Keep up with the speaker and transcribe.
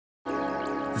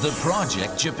The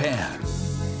Project Japan.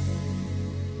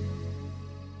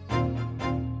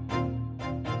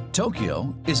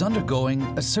 Tokyo is undergoing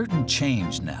a certain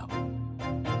change now.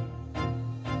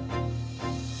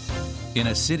 In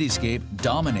a cityscape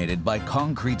dominated by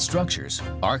concrete structures,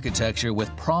 architecture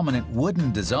with prominent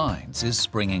wooden designs is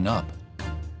springing up.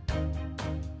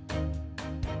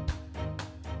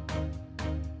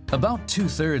 About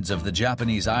 2/3 of the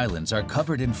Japanese islands are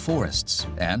covered in forests,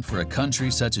 and for a country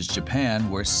such as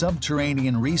Japan where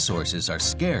subterranean resources are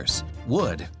scarce,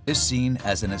 wood is seen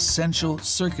as an essential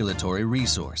circulatory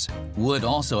resource. Wood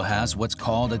also has what's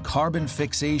called a carbon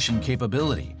fixation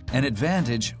capability, an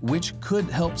advantage which could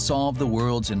help solve the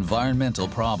world's environmental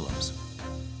problems.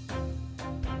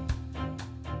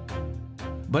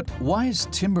 But why is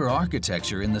timber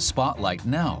architecture in the spotlight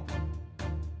now?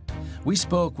 We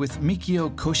spoke with Mikio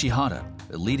Koshihara,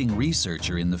 a leading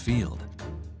researcher in the field.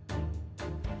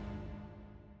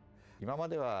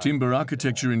 Timber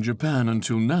architecture in Japan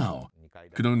until now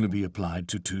could only be applied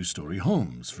to two-story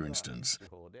homes, for instance,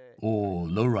 or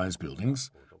low-rise buildings,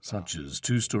 such as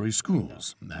two-story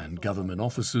schools and government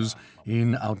offices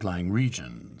in outlying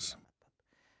regions.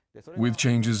 With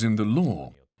changes in the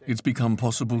law, it's become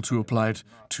possible to apply it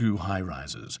to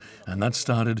high-rises, and that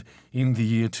started in the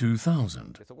year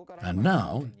 2000. And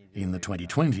now, in the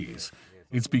 2020s,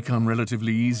 it's become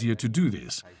relatively easier to do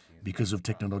this because of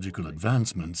technological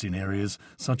advancements in areas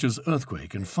such as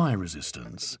earthquake and fire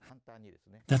resistance.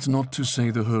 That's not to say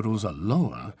the hurdles are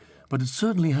lower, but it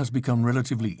certainly has become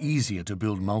relatively easier to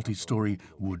build multi-story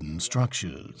wooden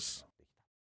structures.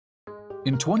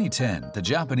 In 2010, the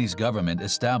Japanese government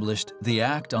established the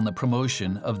Act on the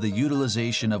Promotion of the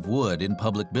Utilization of Wood in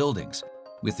Public Buildings,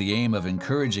 with the aim of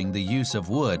encouraging the use of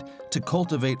wood to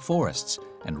cultivate forests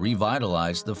and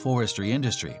revitalize the forestry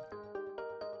industry.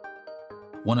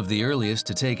 One of the earliest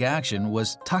to take action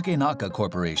was Takenaka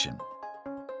Corporation.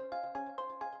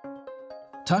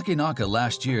 Takenaka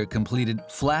last year completed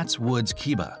Flats Woods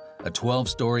Kiba, a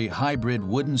 12-story hybrid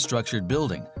wooden structured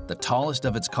building, the tallest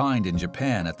of its kind in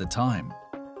Japan at the time.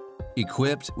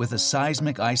 Equipped with a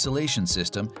seismic isolation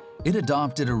system, it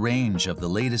adopted a range of the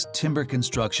latest timber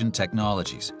construction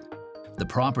technologies. The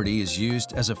property is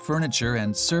used as a furniture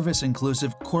and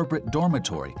service-inclusive corporate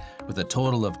dormitory with a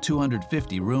total of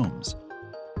 250 rooms.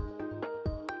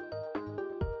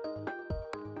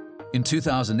 In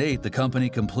 2008, the company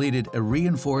completed a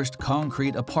reinforced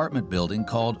concrete apartment building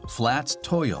called Flats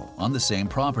Toyo on the same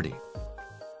property,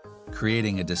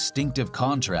 creating a distinctive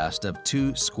contrast of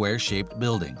two square-shaped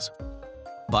buildings.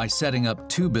 By setting up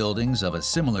two buildings of a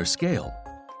similar scale,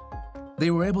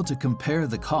 they were able to compare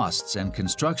the costs and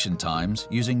construction times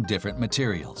using different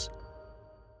materials.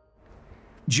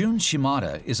 Jun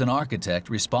Shimada is an architect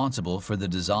responsible for the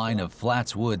design of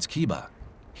Flats Woods Kiba.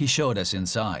 He showed us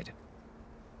inside.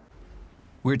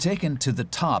 We're taken to the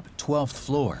top 12th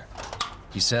floor.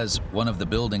 He says one of the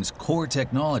building's core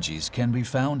technologies can be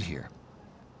found here.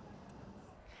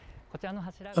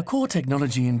 A core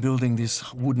technology in building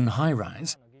this wooden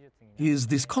high-rise is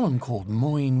this column called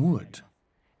moin wood.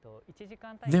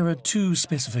 There are two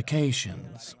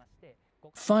specifications: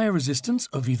 fire resistance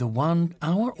of either 1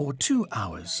 hour or 2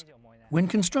 hours. When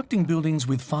constructing buildings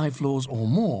with 5 floors or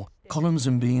more, columns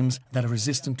and beams that are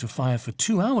resistant to fire for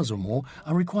 2 hours or more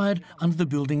are required under the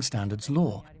building standards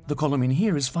law. The column in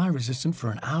here is fire resistant for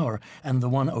 1 hour and the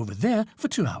one over there for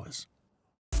 2 hours.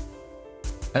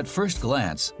 At first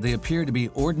glance, they appear to be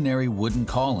ordinary wooden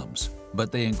columns,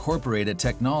 but they incorporate a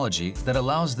technology that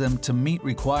allows them to meet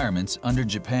requirements under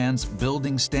Japan's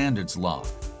building standards law.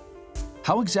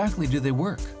 How exactly do they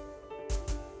work?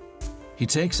 He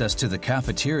takes us to the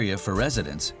cafeteria for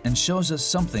residents and shows us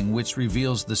something which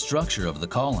reveals the structure of the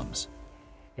columns.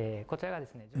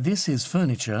 This is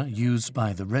furniture used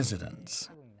by the residents.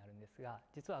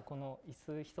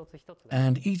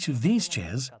 And each of these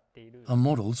chairs are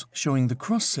models showing the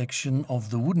cross-section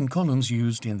of the wooden columns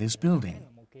used in this building.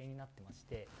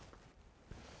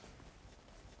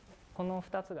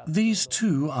 These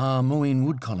two are moin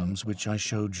wood columns which I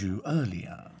showed you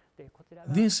earlier.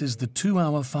 This is the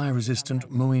 2-hour fire-resistant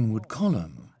moin wood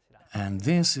column, and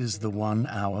this is the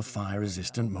 1-hour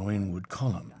fire-resistant moin wood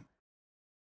column.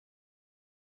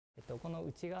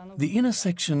 The inner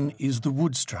section is the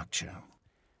wood structure,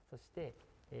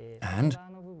 and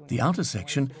the outer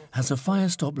section has a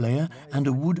fire-stop layer and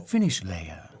a wood finish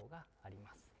layer.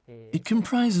 It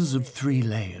comprises of 3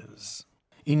 layers.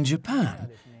 In Japan,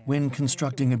 when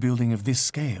constructing a building of this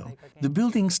scale, the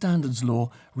building standards law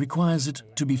requires it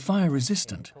to be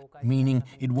fire-resistant, meaning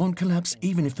it won't collapse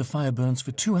even if the fire burns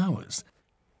for 2 hours.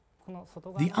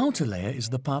 The outer layer is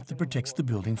the part that protects the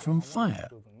building from fire.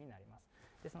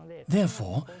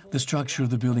 Therefore, the structure of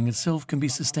the building itself can be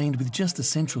sustained with just the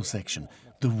central section,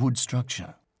 the wood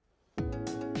structure.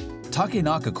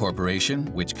 Takenaka Corporation,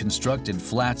 which constructed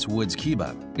Flats Woods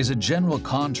Kiba, is a general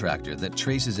contractor that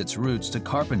traces its roots to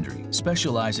carpentry,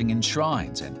 specializing in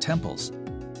shrines and temples.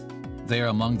 They are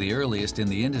among the earliest in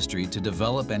the industry to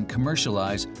develop and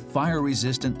commercialize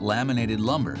fire-resistant laminated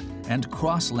lumber and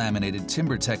cross-laminated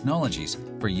timber technologies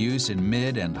for use in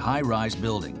mid- and high-rise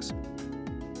buildings.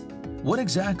 What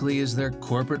exactly is their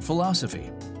corporate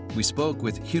philosophy? We spoke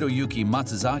with Hiroyuki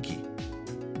Matsuzaki,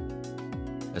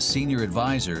 a senior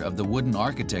advisor of the Wooden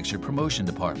Architecture Promotion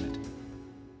Department.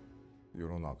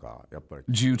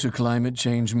 Due to climate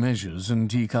change measures and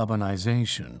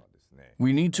decarbonization,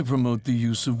 we need to promote the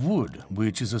use of wood,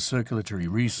 which is a circulatory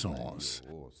resource.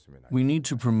 We need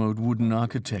to promote wooden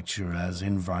architecture as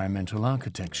environmental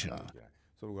architecture.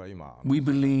 We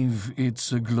believe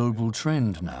it's a global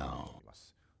trend now.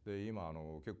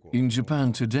 In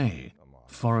Japan today,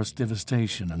 forest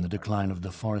devastation and the decline of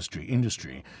the forestry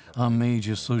industry are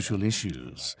major social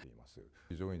issues.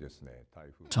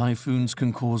 Typhoons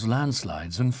can cause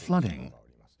landslides and flooding.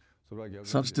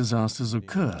 Such disasters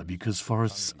occur because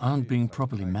forests aren't being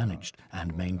properly managed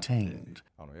and maintained.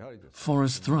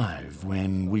 Forests thrive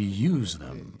when we use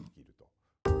them.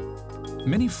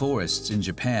 Many forests in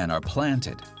Japan are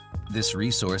planted. This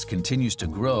resource continues to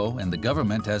grow, and the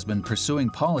government has been pursuing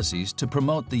policies to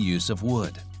promote the use of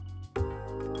wood.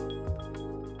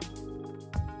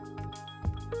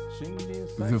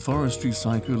 The forestry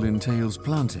cycle entails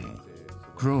planting,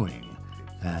 growing,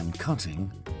 and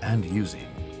cutting and using.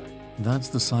 That's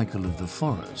the cycle of the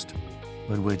forest,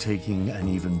 but we're taking an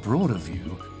even broader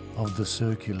view of the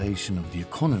circulation of the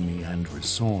economy and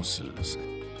resources,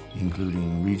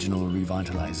 including regional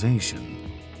revitalization,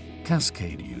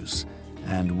 cascade use,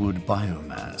 and wood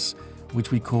biomass, which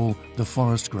we call the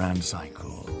Forest Grand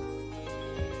Cycle.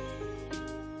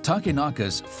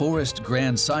 Takenaka's Forest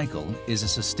Grand Cycle is a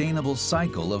sustainable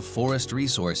cycle of forest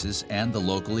resources and the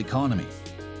local economy.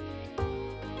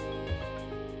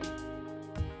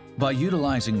 By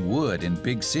utilizing wood in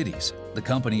big cities, the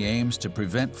company aims to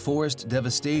prevent forest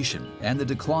devastation and the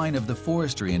decline of the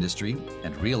forestry industry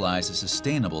and realize a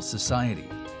sustainable society.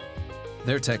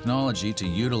 Their technology to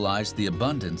utilize the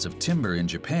abundance of timber in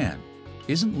Japan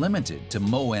isn't limited to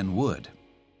moen wood.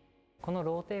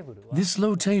 This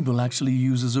low table actually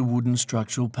uses a wooden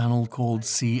structural panel called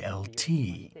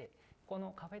CLT.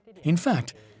 In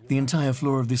fact, the entire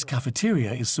floor of this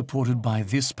cafeteria is supported by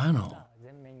this panel.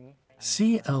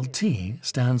 CLT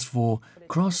stands for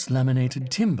cross-laminated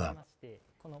timber,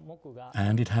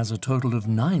 and it has a total of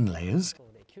 9 layers,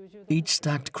 each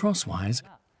stacked crosswise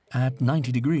at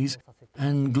 90 degrees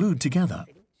and glued together.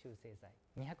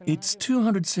 It's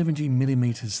 270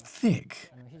 millimeters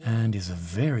thick and is a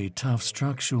very tough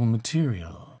structural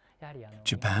material.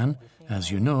 Japan, as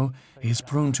you know, is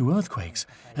prone to earthquakes,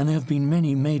 and there have been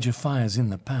many major fires in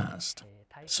the past.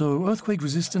 So earthquake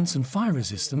resistance and fire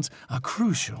resistance are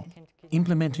crucial.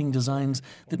 Implementing designs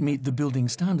that meet the Building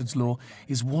Standards Law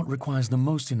is what requires the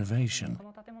most innovation.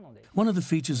 One of the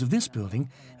features of this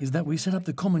building is that we set up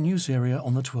the common use area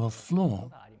on the 12th floor.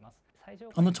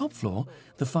 On the top floor,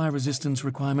 the fire resistance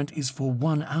requirement is for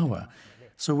 1 hour,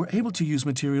 so we're able to use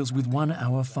materials with 1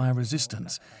 hour fire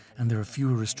resistance, and there are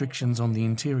fewer restrictions on the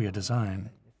interior design.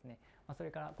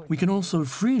 We can also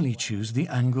freely choose the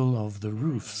angle of the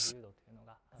roofs.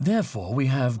 Therefore, we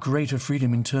have greater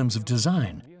freedom in terms of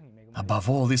design. Above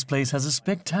all, this place has a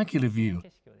spectacular view,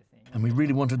 and we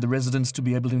really wanted the residents to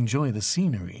be able to enjoy the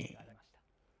scenery.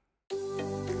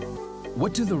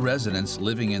 What do the residents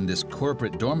living in this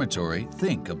corporate dormitory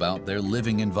think about their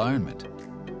living environment?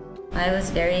 I was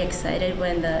very excited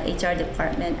when the HR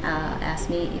department asked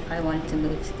me if I wanted to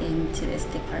move into this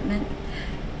department,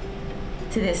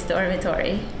 to this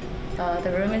dormitory.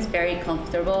 The room is very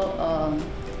comfortable.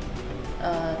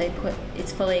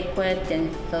 It's fully equipped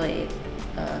and fully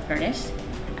furnished.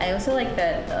 I also like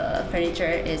that the furniture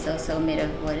is also made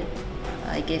of wood.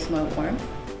 It gives more warmth.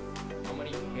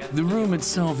 The room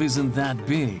itself isn't that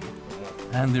big,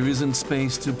 and there isn't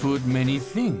space to put many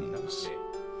things.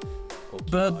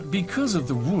 But because of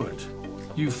the wood,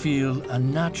 you feel a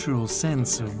natural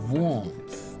sense of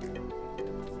warmth.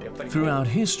 Throughout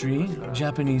history,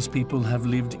 Japanese people have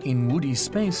lived in woody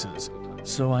spaces,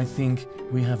 so I think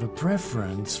we have a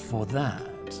preference for that.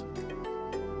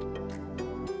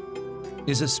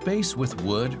 Is a space with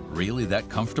wood really that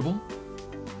comfortable?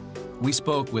 We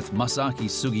spoke with Masaki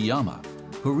Sugiyama,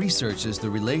 who researches the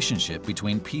relationship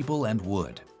between people and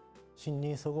wood.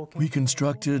 We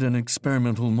constructed an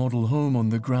experimental model home on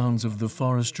the grounds of the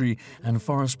Forestry and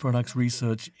Forest Products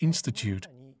Research Institute.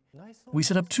 We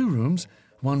set up 2 rooms,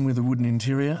 one with a wooden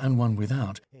interior and one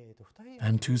without.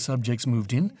 And 2 subjects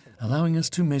moved in, allowing us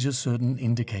to measure certain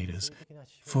indicators.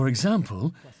 For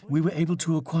example, we were able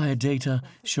to acquire data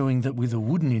showing that with a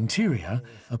wooden interior,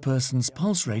 a person's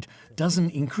pulse rate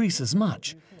doesn't increase as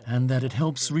much, and that it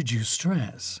helps reduce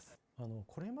stress.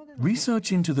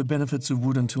 Research into the benefits of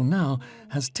wood until now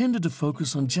has tended to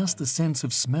focus on just the sense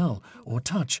of smell or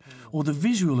touch, or the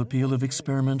visual appeal of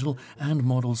experimental and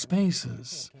model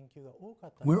spaces.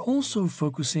 We're also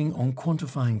focusing on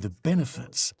quantifying the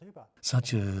benefits,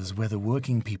 such as whether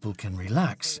working people can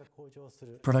relax,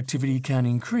 productivity can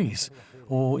increase,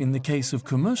 or in the case of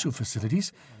commercial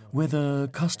facilities, whether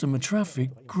customer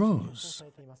traffic grows.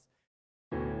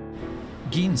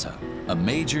 Ginza, a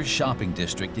major shopping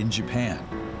district in Japan.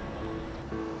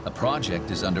 A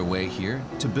project is underway here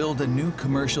to build a new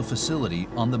commercial facility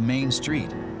on the main street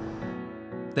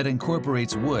that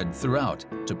incorporates wood throughout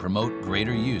to promote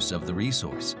greater use of the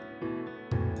resource.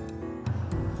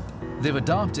 They've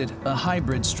adopted a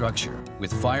hybrid structure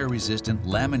with fire-resistant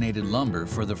laminated lumber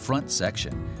for the front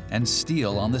section and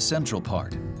steel on the central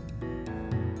part.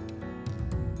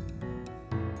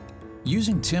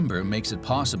 Using timber makes it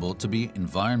possible to be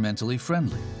environmentally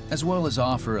friendly, as well as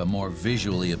offer a more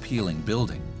visually appealing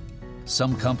building.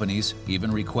 Some companies even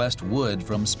request wood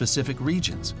from specific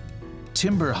regions.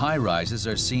 Timber high-rises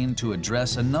are seen to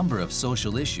address a number of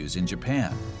social issues in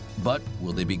Japan, but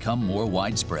will they become more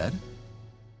widespread?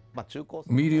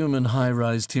 Medium and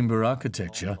high-rise timber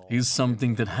architecture is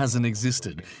something that hasn't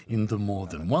existed in the more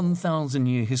than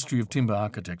 1,000-year history of timber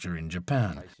architecture in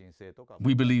Japan.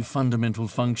 We believe fundamental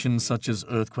functions such as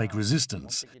earthquake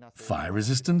resistance, fire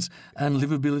resistance, and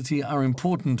livability are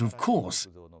important, of course,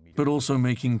 but also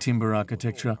making timber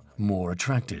architecture more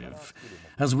attractive.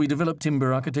 As we develop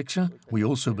timber architecture, we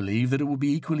also believe that it will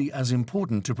be equally as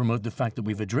important to promote the fact that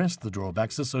we've addressed the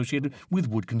drawbacks associated with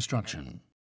wood construction.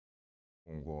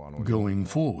 Going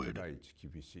forward,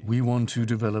 we want to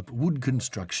develop wood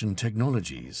construction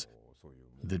technologies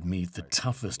that meet the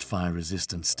toughest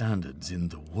fire-resistant standards in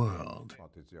the world.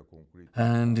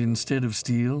 And instead of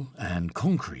steel and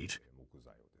concrete,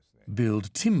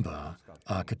 build timber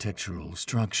architectural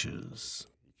structures.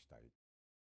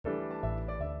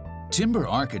 Timber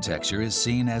architecture is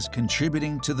seen as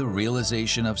contributing to the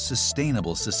realization of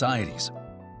sustainable societies.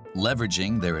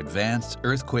 Leveraging their advanced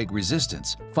earthquake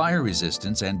resistance, fire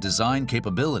resistance, and design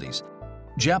capabilities,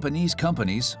 Japanese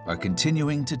companies are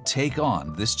continuing to take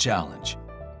on this challenge.